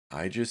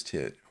I just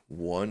hit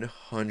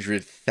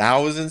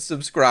 100,000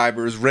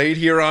 subscribers right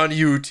here on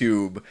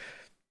YouTube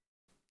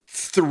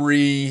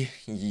 3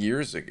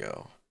 years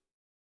ago.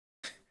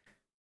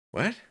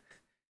 What?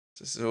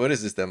 So what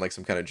is this then? Like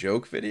some kind of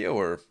joke video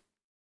or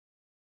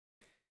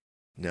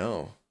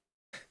no?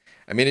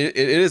 I mean, it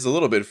is a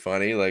little bit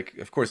funny. Like,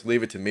 of course,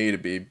 leave it to me to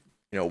be,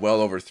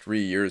 well over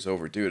 3 years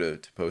overdue to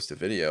post a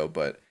video.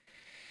 But,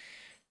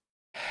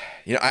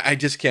 I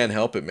just can't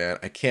help it, man.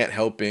 I can't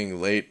help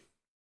being late.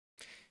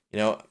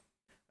 I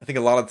think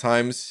a lot of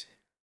times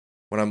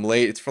when I'm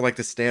late, it's for like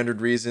the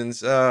standard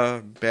reasons,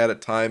 bad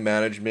at time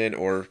management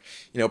or,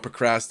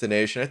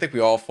 procrastination. I think we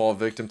all fall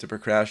victim to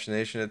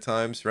procrastination at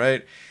times,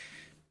 right?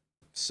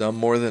 Some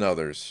more than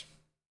others.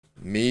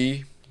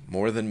 Me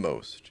more than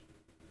most.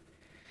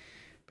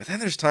 But then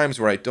there's times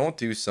where I don't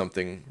do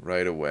something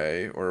right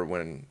away or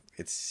when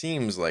it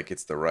seems like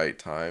it's the right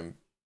time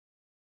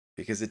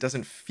because it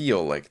doesn't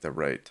feel like the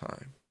right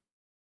time.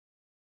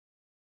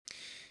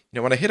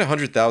 When I hit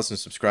 100,000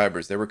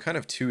 subscribers, there were kind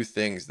of two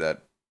things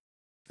that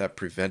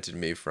prevented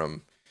me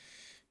from,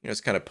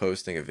 just kind of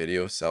posting a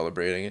video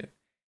celebrating it.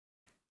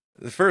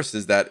 The first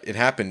is that it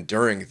happened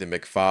during the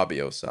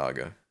McFabio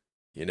saga,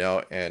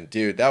 and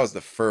dude, that was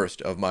the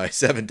first of my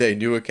 7-day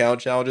new account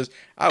challenges.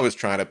 I was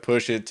trying to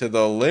push it to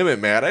the limit,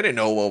 man. I didn't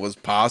know what was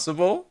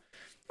possible.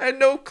 I had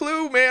no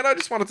clue, man. I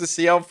just wanted to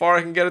see how far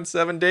I can get in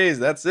 7 days.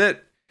 That's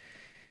it.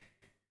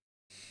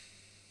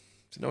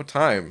 There's no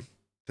time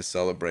to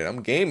celebrate.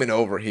 I'm gaming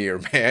over here,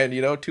 man.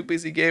 Too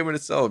busy gaming to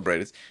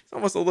celebrate. It's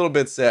almost a little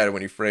bit sad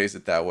when you phrase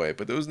it that way,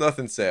 but there was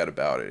nothing sad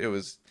about it. It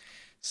was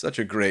such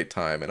a great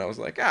time, and I was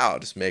like, I'll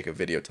just make a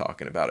video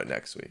talking about it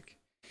next week.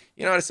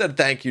 I said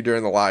thank you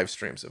during the live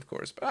streams, of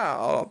course, but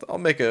I'll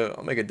make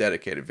a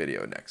dedicated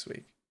video next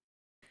week.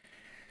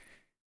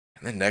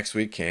 And then next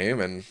week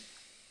came and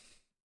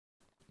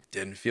it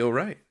didn't feel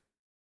right.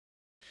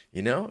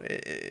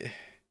 I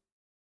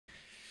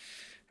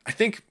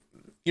think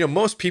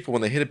most people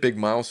when they hit a big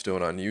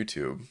milestone on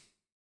YouTube,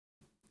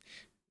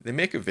 they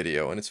make a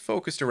video and it's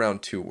focused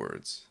around two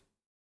words.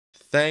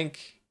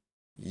 Thank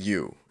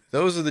you.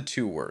 Those are the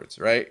two words,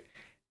 right?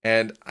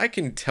 And I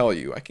can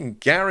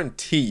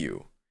guarantee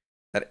you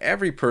that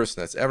every person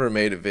that's ever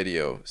made a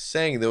video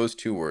saying those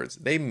two words,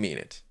 they mean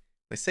it.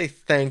 They say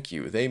thank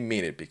you, they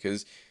mean it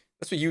because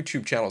that's what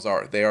YouTube channels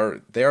are. They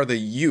are the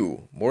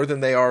you more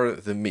than they are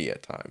the me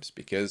at times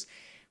because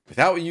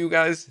without you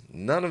guys,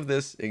 none of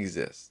this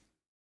exists.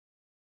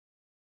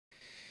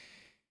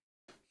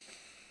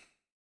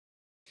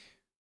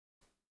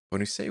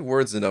 When you say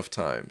words enough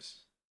times,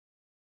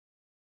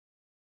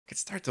 it can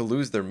start to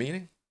lose their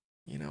meaning.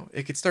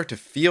 It could start to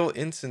feel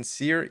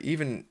insincere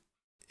even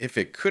if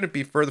it couldn't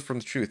be further from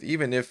the truth,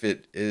 even if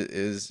it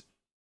is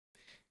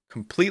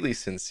completely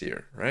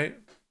sincere, right?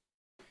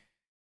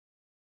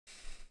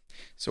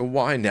 So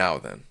why now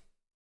then?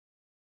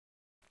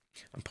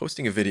 I'm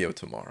posting a video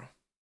tomorrow.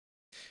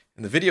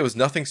 And the video is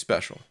nothing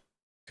special,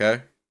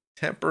 okay?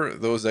 Temper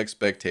those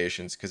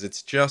expectations because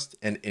it's just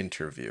an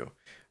interview,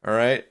 all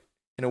right?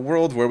 In a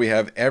world where we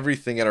have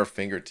everything at our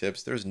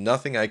fingertips, there's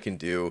nothing I can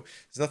do,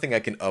 there's nothing I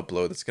can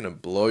upload that's going to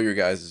blow your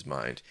guys'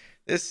 mind.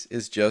 This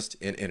is just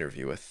an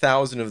interview.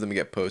 1,000 of them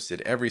get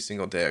posted every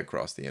single day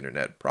across the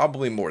internet,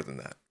 probably more than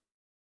that.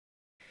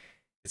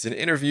 It's an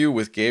interview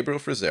with Gabriel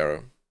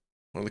Frazero,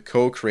 one of the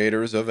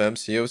co-creators of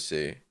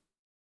MCOC.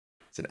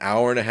 It's an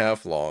hour and a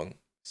half long,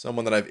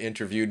 someone that I've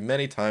interviewed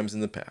many times in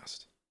the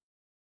past.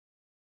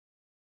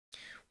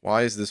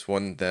 Why is this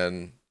one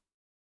then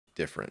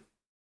different?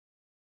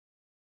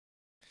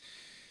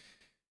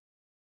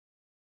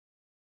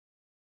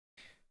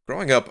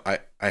 Growing up,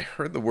 I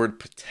heard the word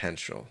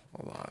potential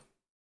a lot.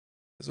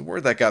 It's a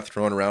word that got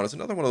thrown around. It's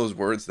another one of those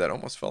words that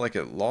almost felt like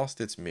it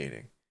lost its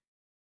meaning.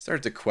 I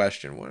started to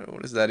question,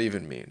 what does that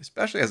even mean?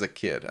 Especially as a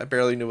kid. I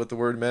barely knew what the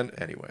word meant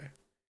anyway.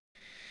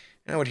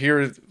 And I would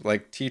hear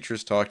like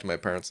teachers talk to my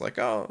parents like,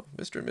 oh,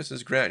 Mr. and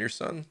Mrs. Grant, your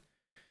son,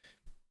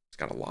 he's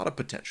got a lot of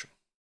potential.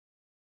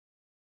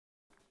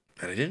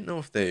 And I didn't know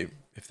if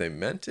they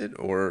meant it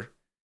or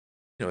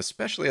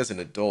especially as an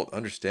adult,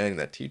 understanding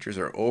that teachers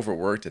are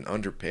overworked and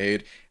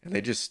underpaid, and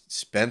they just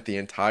spent the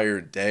entire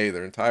day,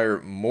 their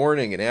entire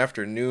morning and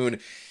afternoon,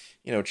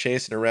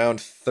 chasing around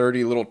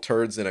 30 little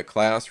turds in a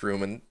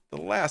classroom, and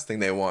the last thing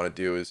they want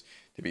to do is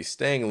to be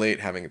staying late,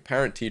 having a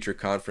parent-teacher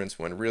conference,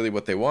 when really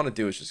what they want to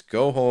do is just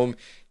go home,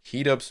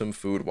 heat up some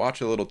food,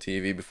 watch a little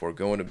TV before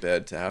going to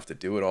bed to have to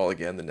do it all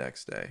again the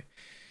next day.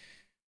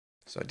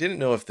 So I didn't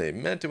know if they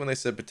meant it when they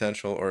said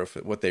potential or if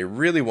what they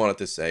really wanted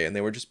to say, and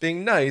they were just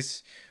being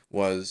nice,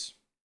 was,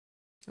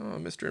 oh,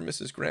 Mr. and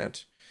Mrs.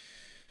 Grant,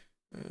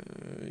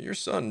 your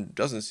son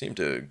doesn't seem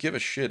to give a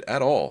shit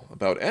at all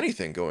about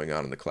anything going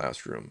on in the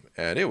classroom,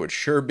 and it would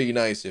sure be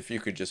nice if you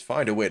could just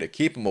find a way to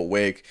keep him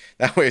awake.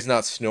 That way he's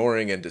not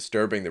snoring and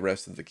disturbing the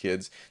rest of the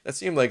kids. That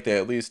seemed like they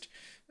at least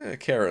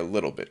care a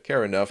little bit,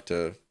 care enough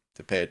to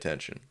pay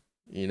attention,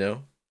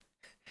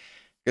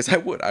 Because I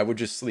would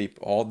just sleep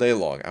all day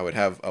long. I would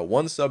have a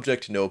one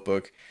subject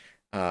notebook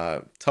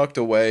tucked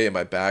away in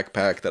my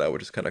backpack that I would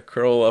just kind of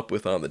curl up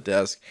with on the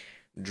desk,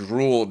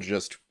 drool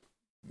just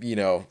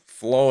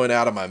flowing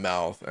out of my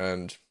mouth.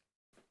 And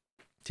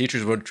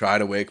teachers would try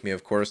to wake me,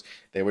 of course.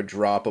 They would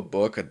drop a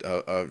book,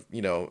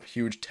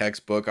 huge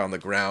textbook on the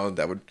ground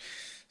that would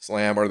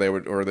slam, or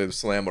they'd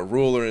slam a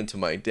ruler into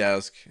my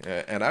desk,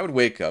 and I would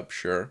wake up,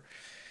 sure.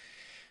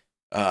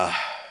 Uh,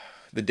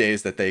 the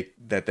days that they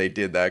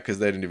did that, because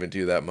they didn't even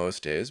do that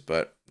most days,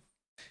 but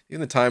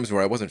even the times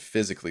where I wasn't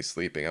physically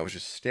sleeping, I was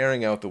just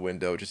staring out the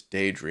window, just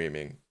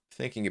daydreaming,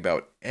 thinking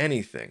about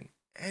anything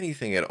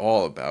at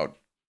all about,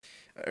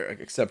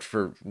 except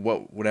for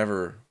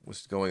whatever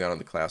was going on in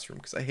the classroom,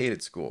 because I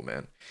hated school,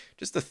 man.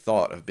 Just the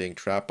thought of being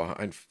trapped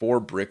behind four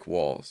brick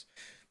walls,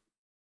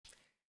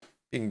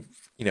 being,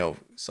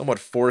 somewhat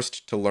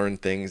forced to learn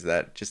things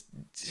that just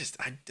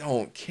I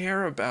don't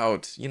care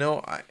about.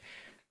 I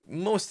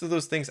Most of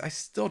those things I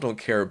still don't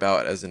care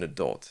about as an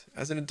adult.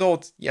 As an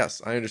adult,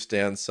 yes, I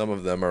understand some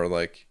of them are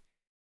like,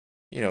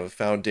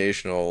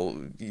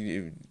 foundational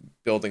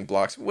building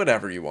blocks,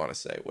 whatever you want to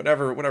say,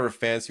 whatever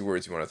fancy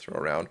words you want to throw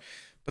around.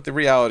 But the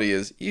reality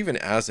is, even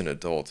as an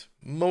adult,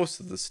 most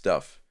of the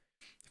stuff,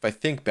 if I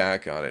think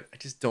back on it, I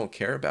just don't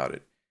care about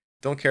it.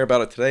 Don't care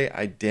about it today.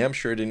 I damn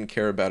sure didn't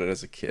care about it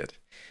as a kid.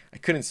 I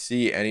couldn't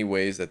see any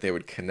ways that they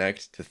would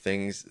connect to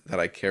things that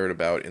I cared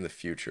about in the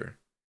future.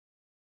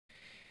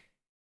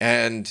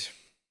 And,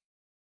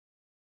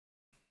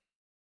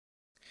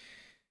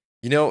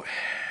 you know,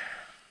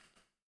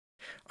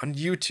 on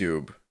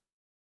YouTube,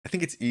 I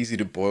think it's easy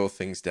to boil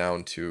things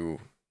down to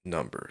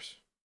numbers.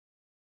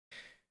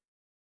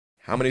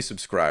 How many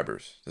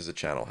subscribers does a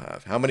channel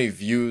have? How many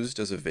views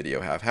does a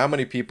video have? How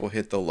many people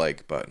hit the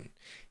like button?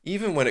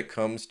 Even when it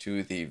comes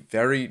to the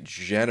very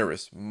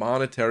generous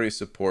monetary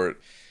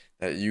support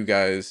that you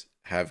guys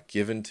have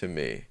given to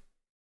me,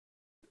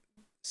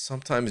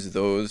 sometimes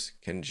those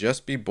can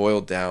just be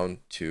boiled down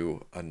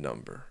to a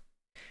number.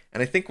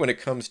 And I think when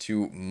it comes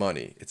to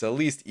money, it's at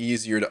least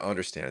easier to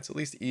understand. It's at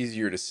least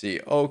easier to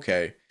see,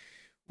 okay,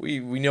 we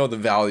know the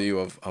value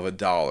of a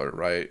dollar,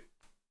 right?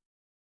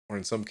 Or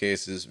in some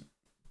cases,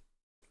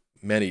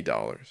 many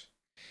dollars,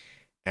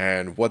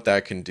 and what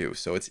that can do.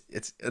 So it's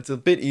a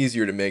bit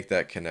easier to make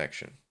that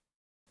connection.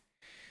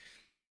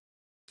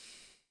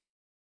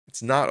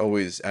 It's not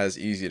always as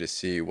easy to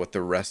see what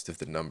the rest of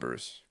the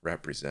numbers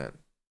represent.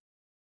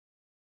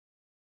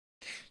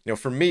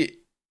 For me,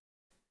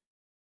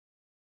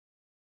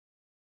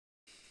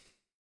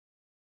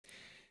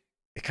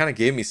 it kind of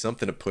gave me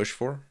something to push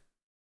for,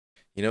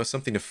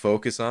 something to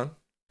focus on,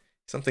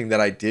 something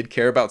that I did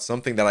care about,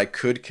 something that I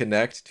could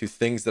connect to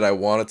things that I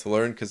wanted to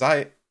learn. Because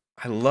I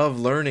love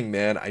learning,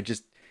 man. I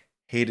just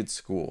hated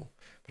school,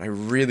 but I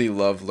really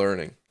love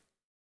learning.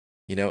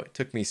 It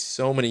took me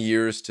so many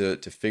years to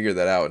figure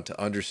that out and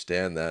to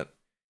understand that.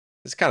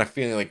 It's kind of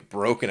feeling like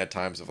broken at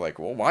times of like,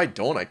 well, why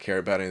don't I care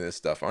about any of this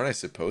stuff? Aren't I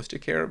supposed to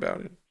care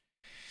about it?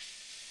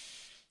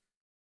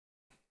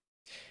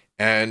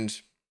 And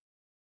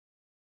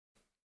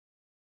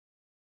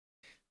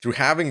through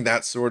having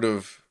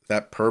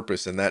that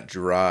purpose and that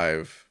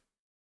drive,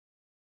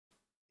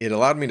 it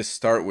allowed me to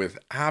start with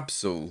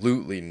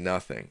absolutely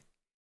nothing.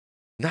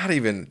 Not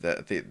even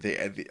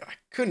I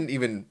couldn't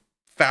even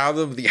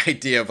fathom the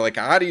idea of like,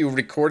 how do you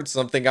record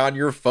something on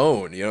your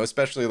phone?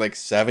 Especially like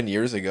 7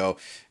 years ago,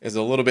 is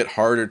a little bit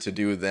harder to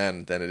do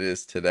then than it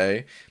is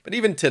today. But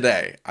even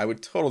today, I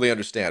would totally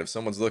understand if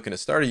someone's looking to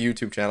start a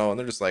YouTube channel and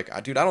they're just like,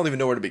 dude, I don't even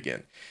know where to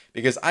begin,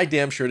 because I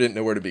damn sure didn't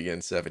know where to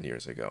begin 7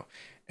 years ago.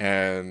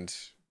 And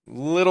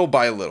little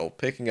by little,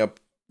 picking up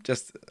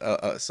just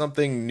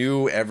something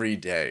new every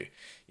day.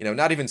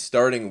 Not even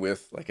starting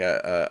with like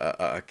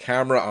a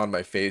camera on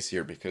my face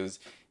here, because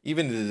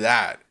even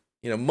that,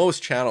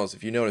 most channels,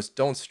 if you notice,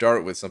 don't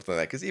start with something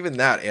like that, because even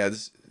that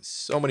adds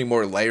so many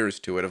more layers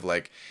to it of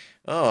like,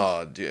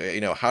 oh,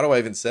 how do I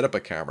even set up a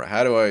camera?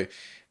 How do I,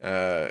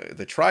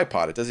 the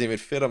tripod, it doesn't even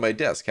fit on my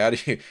desk. How do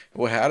you,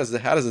 well, how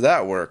does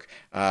that work?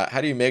 How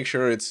do you make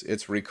sure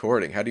it's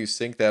recording? How do you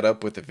sync that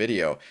up with the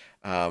video?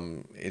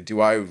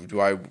 Do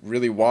I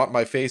really want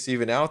my face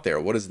even out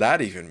there? What does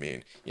that even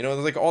mean? There's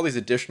like all these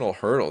additional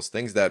hurdles,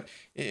 things that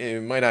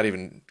you might not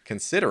even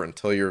consider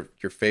until you're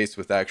faced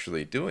with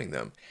actually doing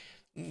them,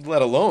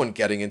 let alone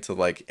getting into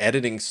like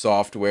editing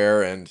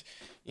software and,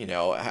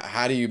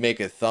 how do you make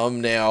a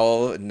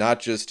thumbnail? Not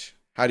just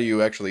how do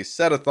you actually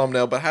set a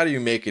thumbnail, but how do you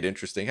make it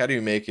interesting? How do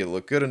you make it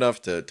look good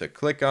enough to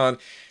click on?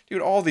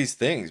 Dude, all these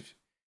things,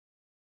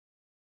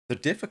 they're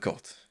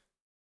difficult,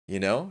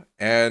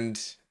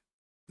 and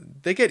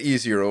they get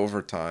easier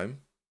over time,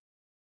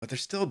 but they're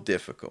still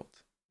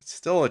difficult. It's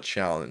still a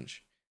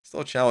challenge.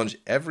 Still a challenge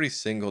every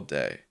single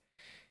day.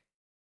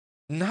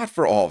 Not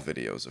for all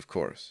videos, of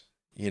course.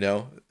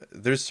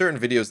 There's certain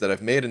videos that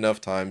I've made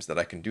enough times that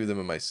I can do them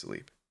in my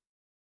sleep.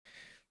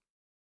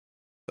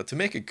 But to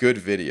make a good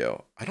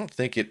video, I don't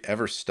think it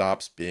ever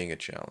stops being a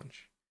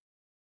challenge.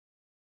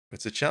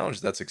 It's a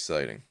challenge that's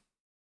exciting.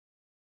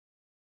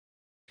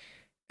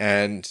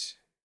 And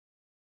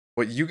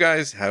what you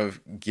guys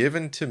have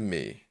given to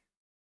me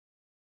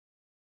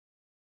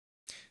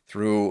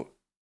through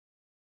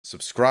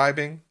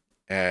subscribing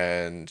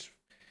and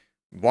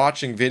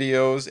watching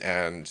videos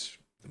and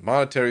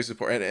monetary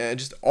support, and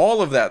just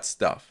all of that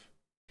stuff.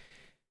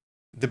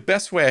 The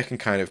best way I can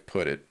kind of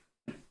put it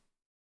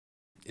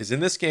is in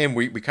this game,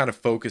 we kind of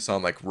focus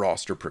on like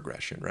roster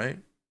progression, right?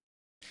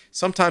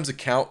 Sometimes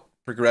account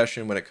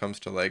progression when it comes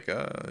to like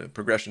a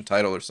progression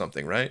title or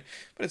something, right?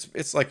 But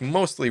it's like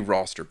mostly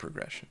roster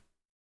progression.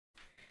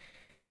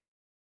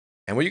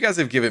 And what you guys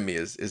have given me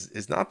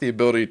is not the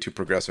ability to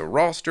progress a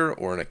roster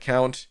or an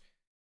account,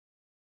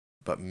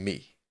 but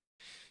me.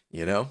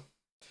 You know?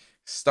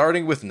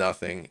 Starting with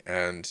nothing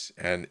and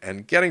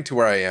getting to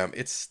where I am,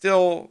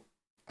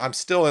 I'm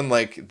still in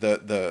like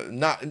the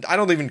not I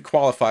don't even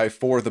qualify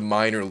for the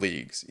minor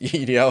leagues,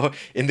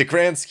 in the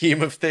grand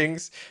scheme of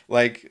things.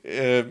 Like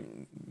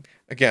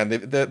again,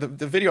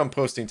 the video I'm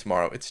posting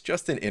tomorrow, it's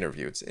just an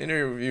interview. It's an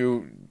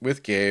interview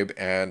with Gabe,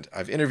 and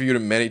I've interviewed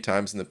him many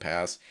times in the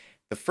past.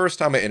 The first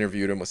time I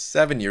interviewed him was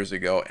 7 years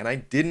ago, and I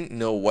didn't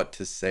know what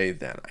to say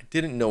then. I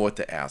didn't know what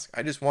to ask.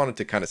 I just wanted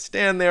to kind of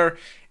stand there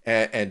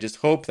and just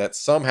hope that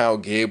somehow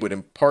Gabe would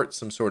impart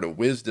some sort of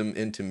wisdom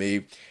into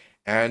me.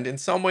 And in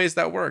some ways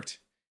that worked.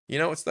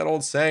 It's that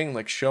old saying,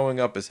 like showing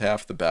up is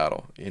half the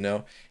battle.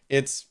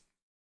 It's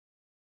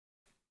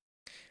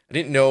I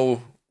didn't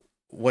know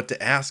what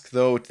to ask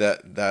though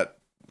that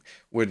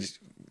would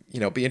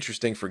be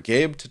interesting for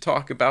Gabe to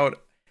talk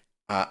about.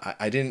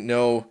 I didn't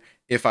know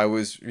if I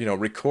was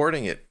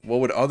recording it,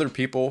 what would other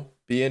people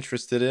be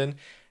interested in?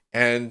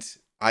 And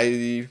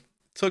I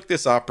took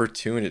this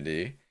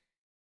opportunity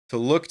to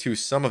look to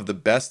some of the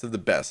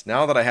best.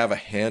 Now that I have a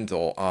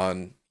handle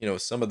on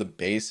some of the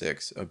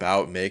basics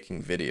about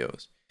making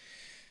videos,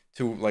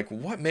 to like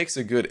what makes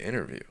a good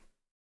interview.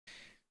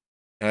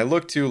 And I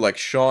look to like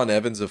Sean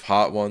Evans of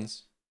Hot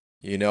Ones.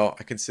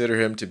 I consider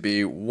him to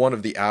be one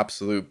of the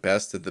absolute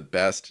best of the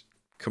best,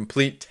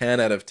 complete 10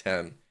 out of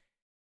 10.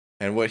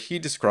 And what he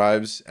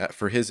describes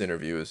for his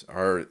interviews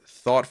are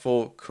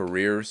thoughtful,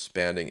 career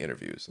spanning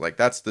interviews. Like,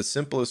 that's the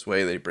simplest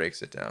way that he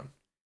breaks it down.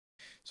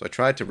 So I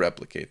tried to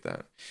replicate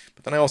that.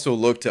 But then I also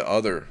looked to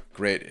other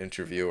great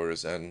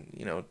interviewers and,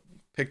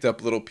 picked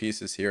up little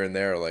pieces here and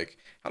there, like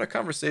how do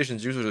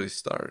conversations usually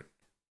start?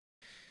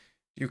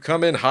 You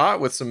come in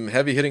hot with some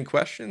heavy hitting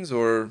questions,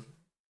 or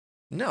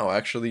no,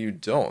 actually you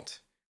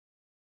don't.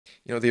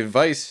 The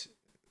advice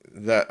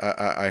that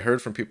I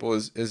heard from people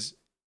is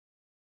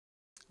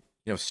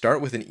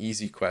start with an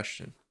easy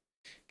question.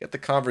 Get the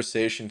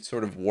conversation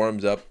sort of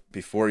warmed up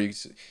before you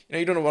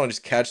don't want to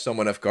just catch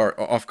someone off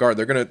guard.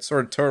 They're going to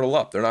sort of turtle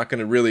up. They're not going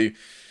to really,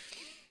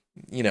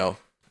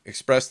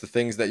 express the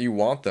things that you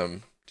want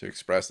them to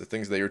express, the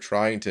things that you're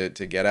trying to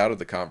get out of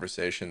the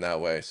conversation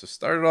that way. So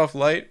start it off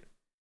light,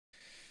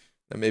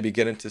 then maybe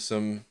get into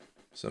some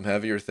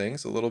heavier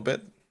things a little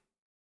bit.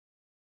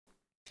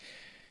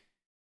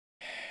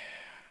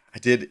 I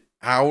did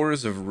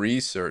hours of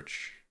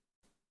research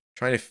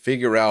trying to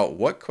figure out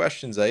what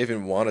questions I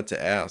even wanted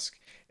to ask,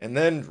 and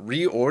then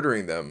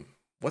reordering them.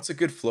 What's a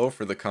good flow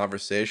for the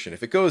conversation?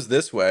 If it goes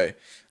this way,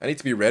 I need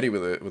to be ready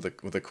with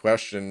a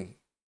question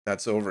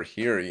that's over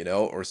here,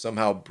 or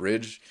somehow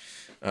bridge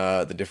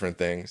the different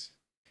things.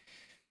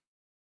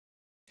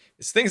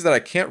 It's things that I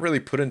can't really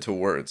put into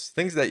words,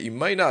 things that you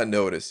might not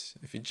notice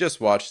if you just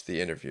watch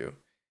the interview.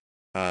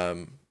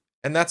 And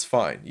that's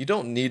fine. You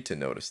don't need to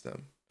notice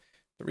them.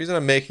 The reason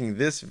I'm making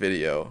this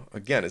video,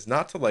 again, is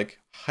not to like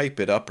hype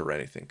it up or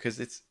anything, because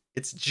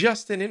it's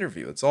just an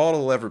interview. It's all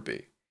it'll ever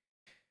be.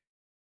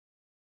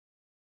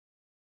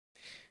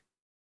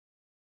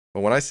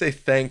 But when I say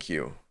thank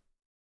you,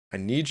 I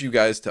need you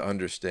guys to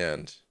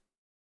understand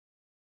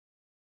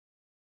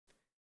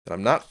that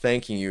I'm not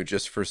thanking you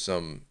just for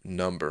some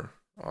number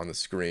on the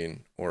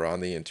screen or on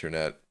the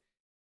internet.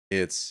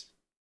 It's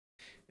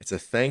a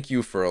thank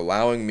you for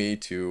allowing me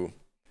to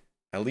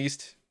at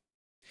least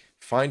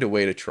find a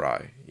way to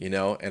try,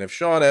 And if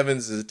Sean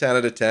Evans is a 10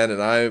 out of 10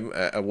 and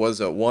I was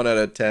a 1 out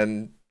of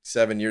 10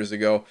 7 years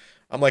ago,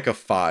 I'm like a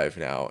 5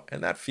 now,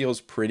 and that feels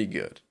pretty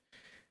good.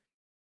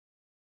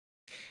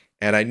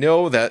 And I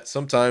know that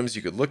sometimes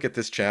you could look at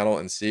this channel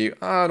and see,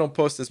 I don't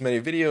post as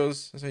many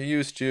videos as I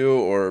used to,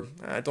 or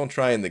I don't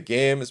try in the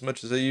game as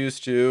much as I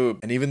used to.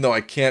 And even though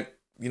I can't,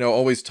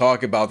 always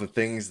talk about the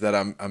things that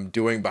I'm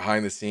doing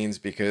behind the scenes,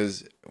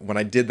 because when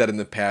I did that in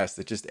the past,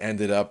 it just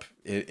ended up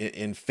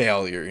in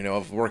failure,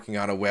 of working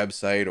on a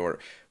website or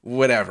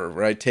whatever,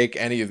 right? Take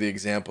any of the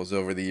examples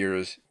over the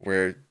years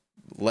where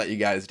let you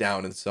guys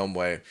down in some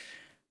way.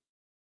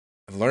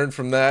 I've learned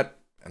from that,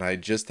 and I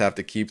just have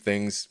to keep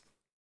things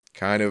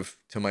kind of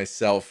to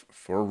myself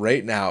for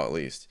right now, at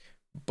least.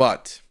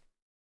 But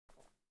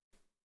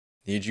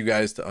need you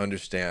guys to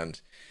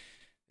understand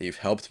that you've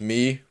helped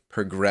me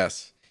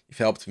progress. You've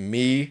helped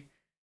me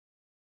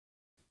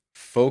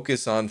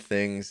focus on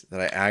things that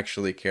I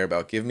actually care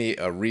about. Give me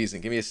a reason,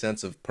 give me a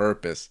sense of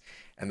purpose.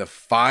 And the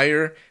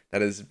fire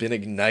that has been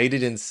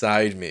ignited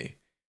inside me,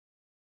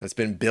 that's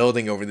been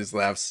building over these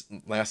last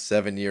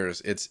 7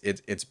 years,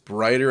 it's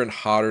brighter and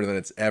hotter than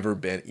it's ever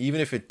been,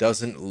 even if it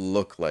doesn't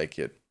look like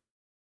it.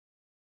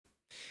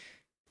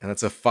 And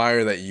it's a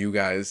fire that you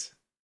guys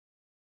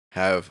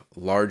have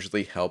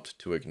largely helped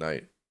to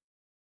ignite.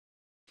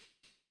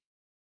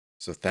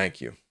 So thank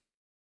you.